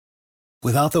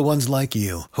Without the ones like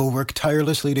you, who work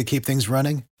tirelessly to keep things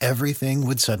running, everything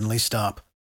would suddenly stop.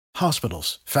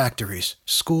 Hospitals, factories,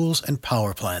 schools, and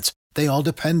power plants, they all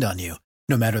depend on you.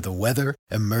 No matter the weather,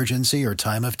 emergency, or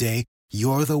time of day,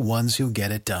 you're the ones who get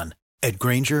it done. At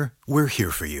Grainger, we're here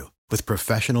for you with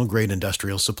professional-grade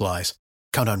industrial supplies.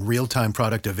 Count on real-time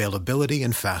product availability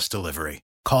and fast delivery.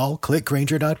 Call, click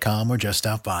Grainger.com, or just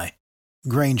stop by.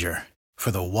 Grainger, for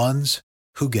the ones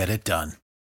who get it done.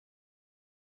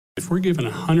 If we're given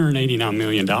 $189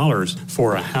 million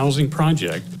for a housing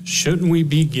project, shouldn't we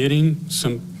be getting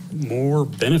some more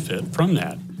benefit from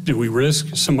that? Do we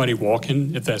risk somebody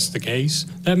walking if that's the case?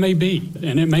 That may be,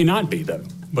 and it may not be, though.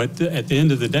 But at the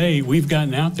end of the day, we've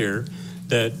gotten out there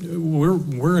that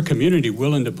we're a community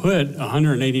willing to put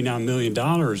 $189 million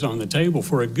on the table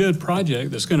for a good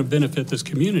project that's going to benefit this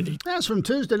community. That's from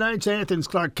Tuesday night's Athens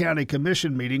Clarke County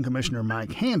Commission meeting. Commissioner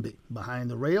Mike Hamby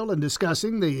behind the rail and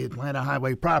discussing the Atlanta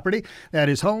Highway property that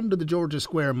is home to the Georgia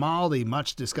Square Mall, the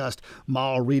much-discussed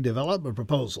mall redevelopment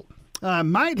proposal.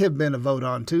 Might have been a vote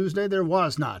on Tuesday. There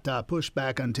was not. Pushed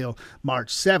back until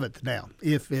March 7th now,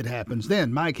 if it happens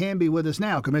then. Mike Hamby with us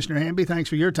now. Commissioner Hamby, thanks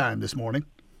for your time this morning.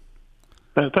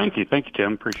 Thank you,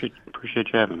 Tim. Appreciate you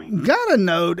having me. Got a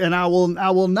note, and I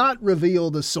will not reveal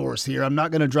the source here. I'm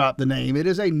not going to drop the name. It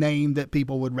is a name that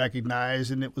people would recognize,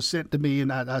 and it was sent to me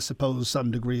in, I suppose,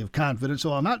 some degree of confidence.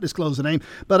 So I'll not disclose the name,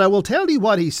 but I will tell you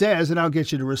what he says, and I'll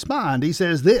get you to respond. He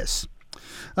says this.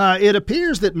 It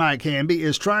appears that Mike Hamby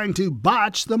is trying to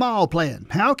botch the mall plan.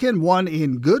 How can one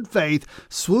in good faith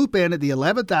swoop in at the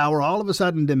 11th hour, all of a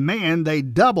sudden demand they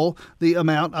double the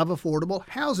amount of affordable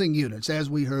housing units, as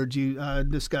we heard you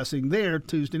discussing there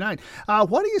Tuesday night?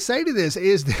 What do you say to this?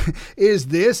 Is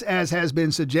this, as has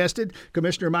been suggested,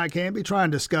 Commissioner Mike Hamby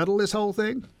trying to scuttle this whole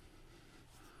thing?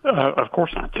 Of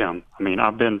course not, Tim. I mean,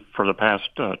 I've been for the past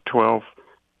 12,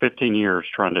 15 years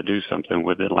trying to do something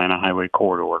with the Atlanta Highway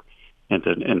Corridor and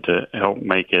to help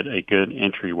make it a good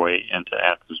entryway into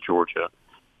Athens, Georgia,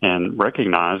 and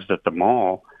recognize that the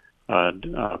mall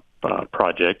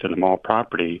project and the mall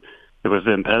property, it was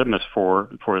the impediment for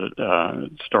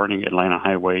starting Atlanta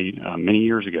Highway many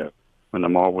years ago when the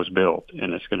mall was built,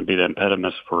 and it's going to be the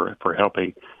impediment for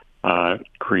helping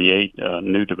create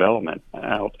new development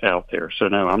out there. So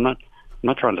no, I'm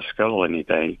not trying to scuttle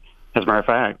anything. As a matter of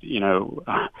fact,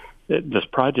 this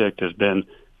project has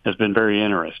been very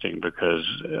interesting because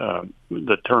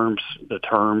the terms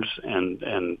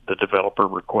and the developer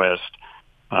request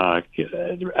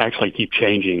actually keep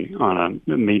changing on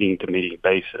a meeting-to-meeting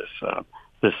basis.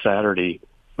 This Saturday,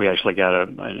 we actually got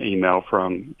an email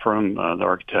from the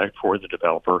architect for the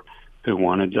developer who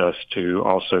wanted us to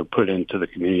also put into the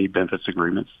community benefits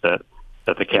agreements that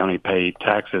the county pay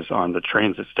taxes on the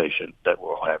transit station that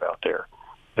we'll have out there.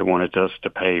 They wanted us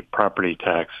to pay property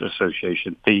tax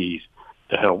association fees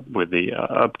to help with the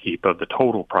upkeep of the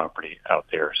total property out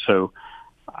there. So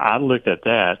I looked at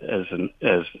that as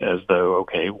though,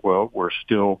 okay, well, we're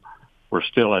still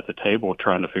at the table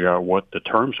trying to figure out what the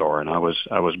terms are, and I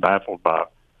was baffled by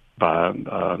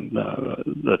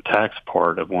the tax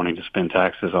part of wanting to spend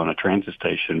taxes on a transit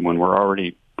station when we're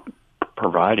already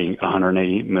providing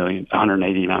 $189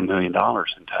 million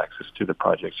in taxes to the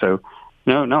project. So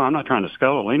no, I'm not trying to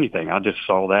scuttle anything. I just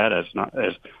saw that as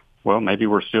well, maybe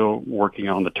we're still working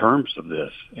on the terms of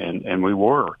this, and we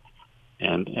were.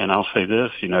 And I'll say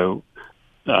this,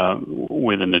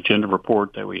 with an agenda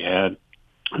report that we had,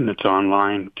 and it's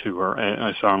online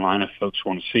it's online if folks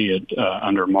want to see it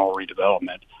under mall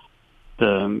redevelopment.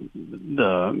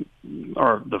 The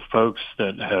folks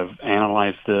that have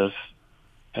analyzed this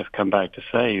have come back to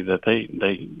say that they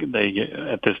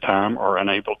at this time are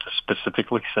unable to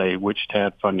specifically say which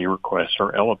TAD funding requests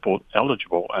are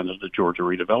eligible under the Georgia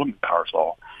Redevelopment Powers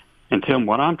Law. And Tim,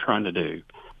 what I'm trying to do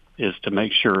is to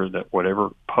make sure that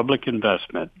whatever public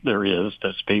investment there is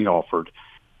that's being offered,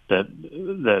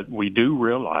 that we do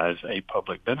realize a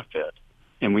public benefit,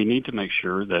 and we need to make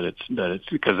sure that it's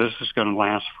because this is going to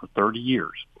last for 30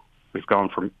 years. We've gone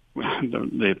from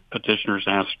the petitioners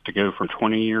asked to go from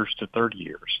 20 years to 30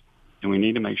 years. And we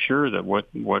need to make sure that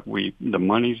the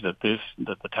monies that the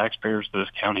taxpayers of this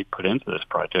county put into this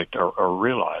project are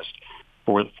realized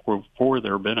for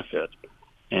their benefit.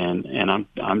 And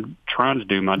I'm trying to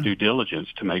do my due diligence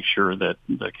to make sure that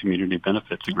the community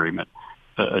benefits agreement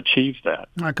achieves that.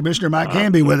 All right, Commissioner Mike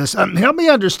Hamby with us. Help me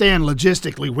understand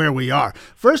logistically where we are.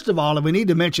 First of all, and we need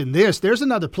to mention this, there's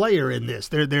another player in this.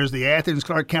 There's the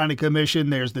Athens-Clarke County Commission,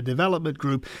 there's the Development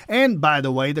Group, and, by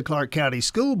the way, the Clarke County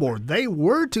School Board. They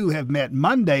were to have met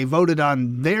Monday, voted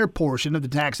on their portion of the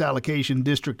tax allocation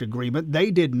district agreement.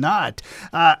 They did not.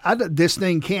 This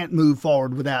thing can't move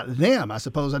forward without them. I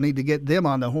suppose I need to get them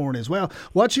on the horn as well.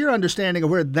 What's your understanding of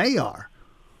where they are?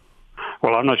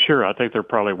 Well, I'm not sure. I think they're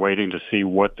probably waiting to see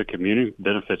what the community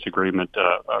benefits agreement,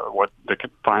 what the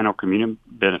final community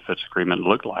benefits agreement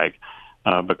looked like,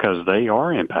 because they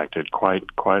are impacted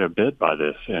quite a bit by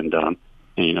this, and 6%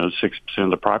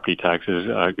 of the property taxes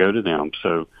go to them.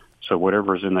 So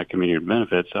whatever's in that community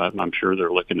benefits, I'm sure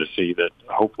they're looking to see that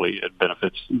hopefully it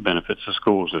benefits the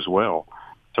schools as well.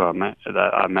 So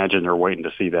I imagine they're waiting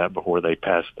to see that before they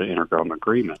pass the intergovernmental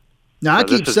agreement. Now, I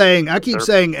keep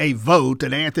saying a vote,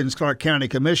 an Athens-Clarke County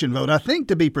Commission vote. I think,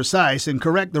 to be precise, and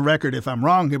correct the record if I'm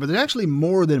wrong here, but there's actually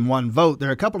more than one vote. There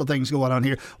are a couple of things going on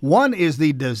here. One is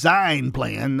the design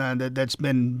plan that's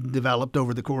been developed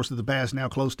over the course of the past now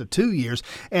close to 2 years,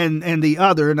 and the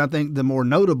other, and I think the more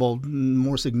notable,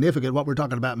 more significant, what we're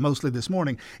talking about mostly this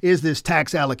morning, is this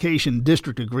tax allocation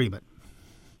district agreement.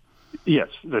 Yes,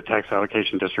 the tax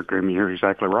allocation district agreement. You're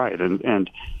exactly right, and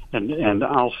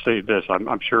I'll say this: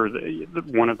 I'm sure that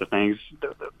one of the things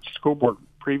the school board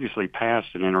previously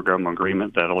passed an intergovernmental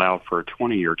agreement that allowed for a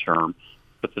 20-year term,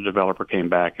 but the developer came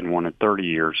back and wanted 30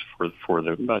 years for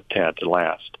the TAD to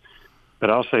last. But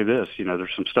I'll say this: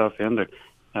 there's some stuff in the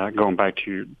going back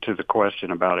to the question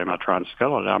about am I trying to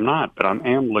scale it? I'm not, but I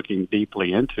am looking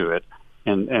deeply into it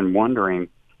and wondering.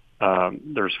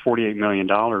 There's $48 million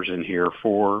in here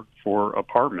for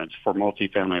apartments, for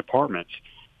multifamily apartments.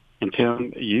 And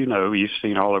Tim, you've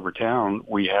seen all over town,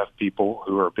 we have people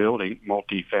who are building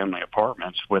multifamily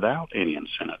apartments without any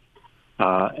incentive.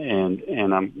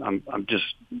 And I'm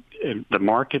just the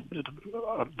market,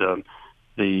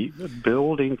 the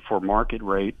building for market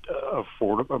rate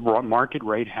market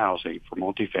rate housing for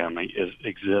multifamily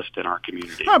exists in our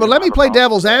community. All right, but let me play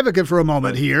devil's advocate for a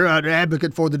moment here,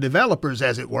 advocate for the developers,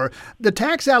 as it were. The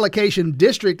tax allocation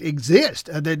district exists.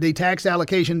 The tax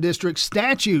allocation district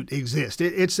statute exists.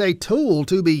 It's a tool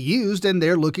to be used, and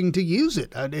they're looking to use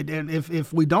it. And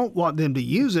if we don't want them to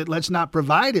use it, let's not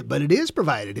provide it. But it is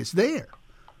provided. It's there.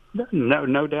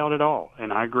 No doubt at all,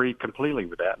 and I agree completely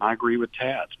with that, and I agree with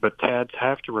TADS, but TADS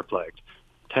have to reflect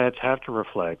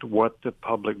what the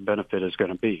public benefit is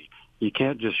going to be. You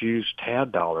can't just use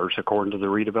TAD dollars according to the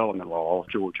redevelopment law of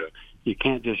Georgia. You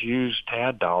can't just use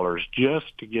TAD dollars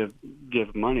just to give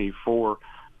money for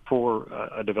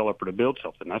a developer to build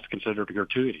something. That's considered a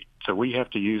gratuity. So we have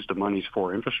to use the monies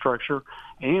for infrastructure,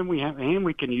 and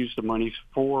we can use the monies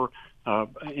for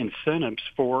incentives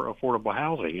for affordable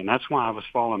housing, and that's why I was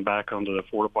falling back onto the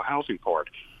affordable housing part.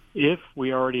 If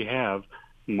we already have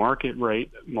market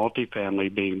rate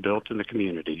multifamily being built in the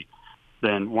community,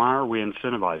 then why are we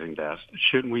incentivizing that?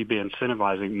 Shouldn't we be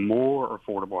incentivizing more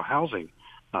affordable housing,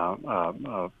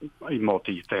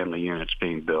 multifamily units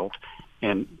being built?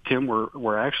 And Tim,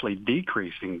 we're actually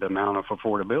decreasing the amount of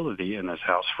affordability in this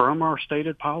house from our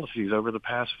stated policies over the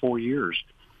past 4 years.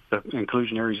 The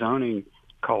inclusionary zoning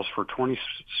calls for 20%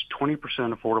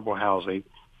 affordable housing,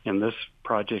 and this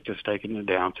project has taken it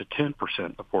down to 10%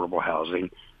 affordable housing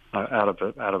out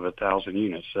of 1,000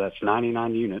 units. So that's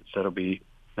 99 units that'll be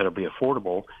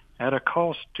affordable at a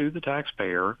cost to the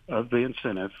taxpayer of the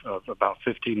incentive of about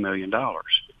 $15 million.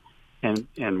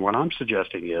 And what I'm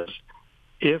suggesting is,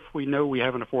 if we know we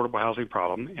have an affordable housing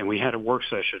problem, and we had a work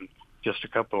session just a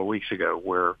couple of weeks ago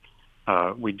where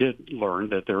we did learn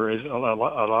that there is a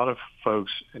lot of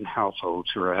folks in households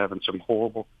who are having some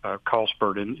horrible cost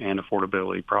burden and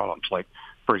affordability problems. Like,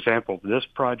 for example, this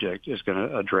project is going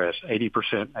to address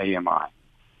 80% AMI.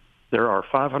 There are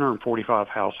 545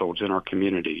 households in our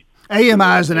community.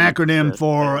 AMI is an acronym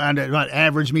for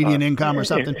average median income or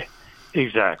something?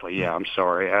 Exactly. Yeah, I'm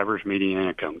sorry. Average median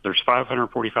income. There's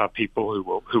 545 people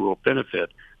who will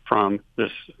benefit from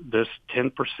this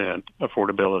 10%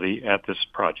 affordability at this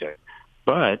project.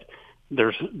 But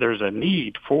there's a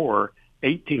need for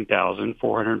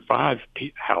 18,405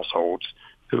 households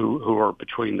who are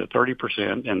between the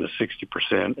 30% and the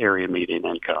 60% area median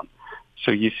income.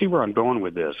 So you see where I'm going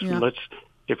with this. Yeah.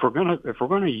 If we're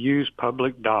gonna use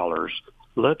public dollars,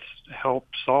 let's help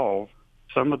solve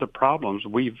some of the problems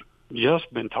we've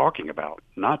just been talking about,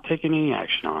 not taking any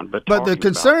action on, but the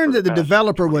concern that the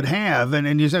developer would have,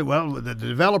 and you say, well, the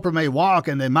developer may walk,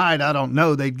 and they might, I don't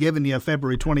know. They've given you a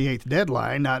February 28th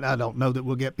deadline. I don't know that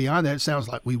we'll get beyond that. It sounds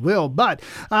like we will. But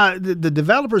the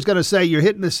developer's going to say, you're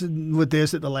hitting us with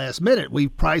this at the last minute.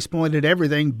 We've price pointed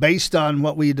everything based on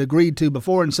what we'd agreed to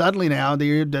before, and suddenly now,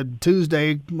 the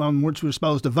Tuesday on which we're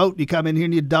supposed to vote, you come in here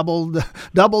and you double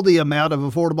the amount of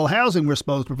affordable housing we're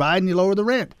supposed to provide, and you lower the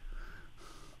rent.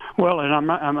 Well, and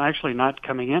I'm actually not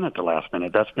coming in at the last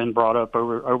minute. That's been brought up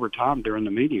over time during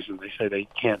the meetings, and they say they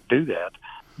can't do that.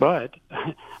 But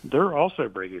they're also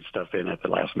bringing stuff in at the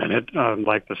last minute,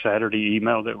 like the Saturday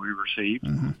email that we received.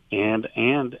 Mm-hmm.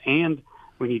 And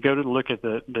when you go to look at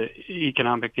the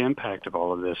economic impact of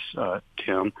all of this,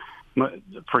 Tim,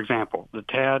 for example, the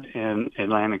TAD in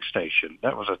Atlantic Station,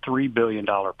 that was a $3 billion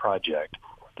project.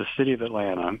 The city of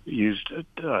Atlanta used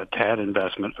a TAD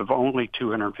investment of only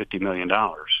 $250 million.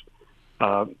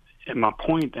 And my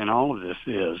point in all of this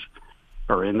is,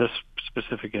 or in this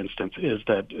specific instance, is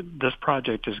that this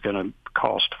project is going to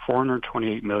cost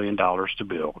 $428 million to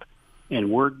build, and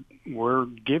we're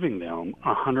giving them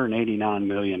 $189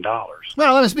 million.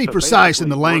 Well, let's be precise in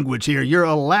the language here. You're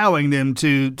allowing them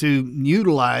to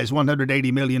utilize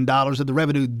 $180 million of the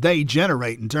revenue they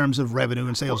generate in terms of revenue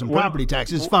and sales and property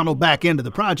taxes funneled back into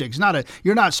the project.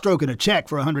 You're not stroking a check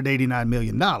for $189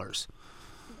 million.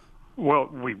 Well,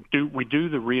 we do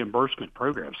the reimbursement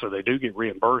program, so they do get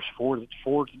reimbursed for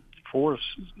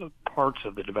parts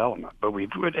of the development. But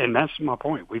and that's my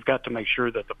point. We've got to make sure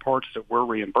that the parts that we're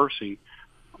reimbursing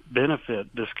benefit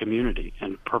this community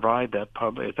and provide that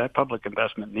public. That public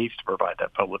investment needs to provide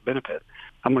that public benefit.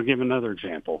 I'm going to give another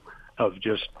example of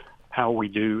just how we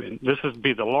do, and this would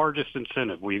be the largest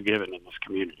incentive we've given in this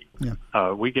community.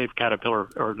 Yeah. We gave Caterpillar,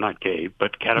 or not gave,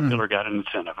 but Caterpillar got an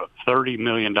incentive of $30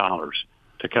 million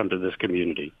to come to this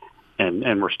community,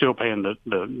 and we're still paying the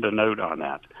note on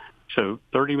that. So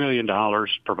 $30 million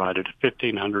provided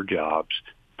 1,500 jobs,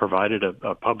 provided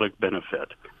a public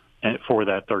benefit for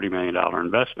that $30 million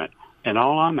investment. And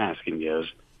all I'm asking is,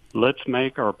 let's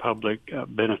make our public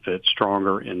benefit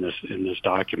stronger in this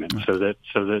document, so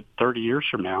that 30 years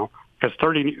from now, because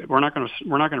we're not going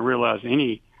to realize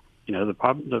any,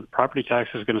 the property tax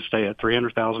is going to stay at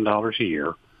 $300,000 a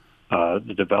year.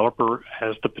 The developer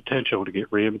has the potential to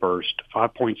get reimbursed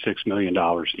 $5.6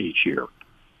 million each year.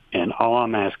 And all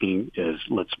I'm asking is,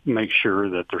 let's make sure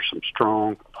that there's some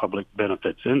strong public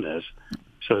benefits in this,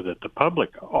 so that the public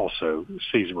also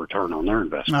sees a return on their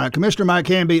investment. All right, Commissioner Mike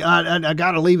Hamby, I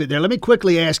got to leave it there. Let me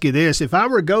quickly ask you this. If I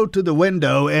were to go to the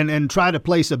window and try to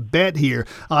place a bet here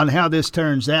on how this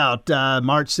turns out,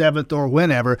 March 7th or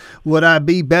whenever, would I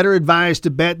be better advised to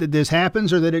bet that this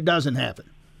happens or that it doesn't happen?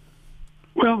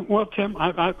 Well, Tim,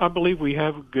 I believe we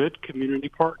have good community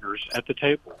partners at the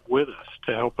table with us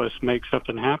to help us make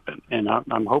something happen. And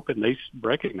I'm hoping they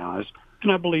recognize,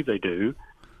 and I believe they do,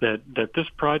 that this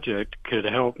project could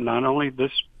help not only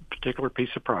this particular piece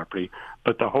of property,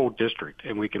 but the whole district.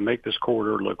 And we can make this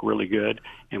corridor look really good,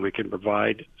 and we can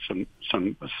provide some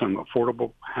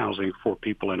affordable housing for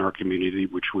people in our community,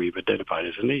 which we've identified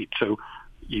as a need. So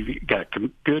you've got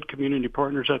good community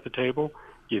partners at the table.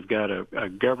 You've got a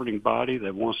governing body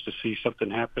that wants to see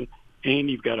something happen, and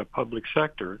you've got a public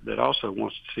sector that also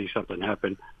wants to see something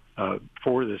happen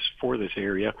for this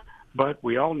area. But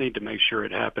we all need to make sure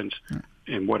it happens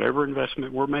in whatever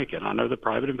investment we're making. I know the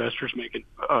private investors making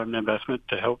an investment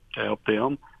to help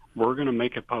them. We're going to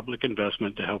make a public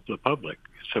investment to help the public.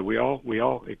 So we all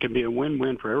it can be a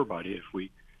win-win for everybody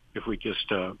if we just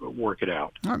work it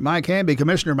out. All right, Mike Hamby,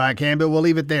 Commissioner Mike Hamby, we'll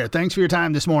leave it there. Thanks for your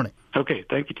time this morning. Okay,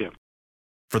 thank you, Tim.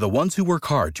 For the ones who work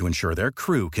hard to ensure their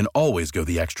crew can always go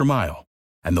the extra mile,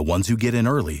 and the ones who get in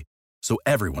early so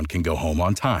everyone can go home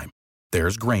on time,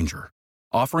 there's Grainger,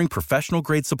 offering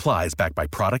professional-grade supplies backed by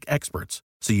product experts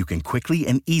so you can quickly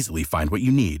and easily find what you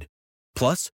need.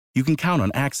 Plus, you can count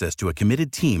on access to a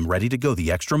committed team ready to go the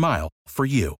extra mile for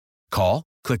you. Call,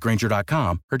 click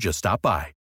Grainger.com, or just stop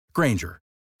by. Grainger,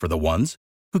 for the ones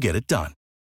who get it done.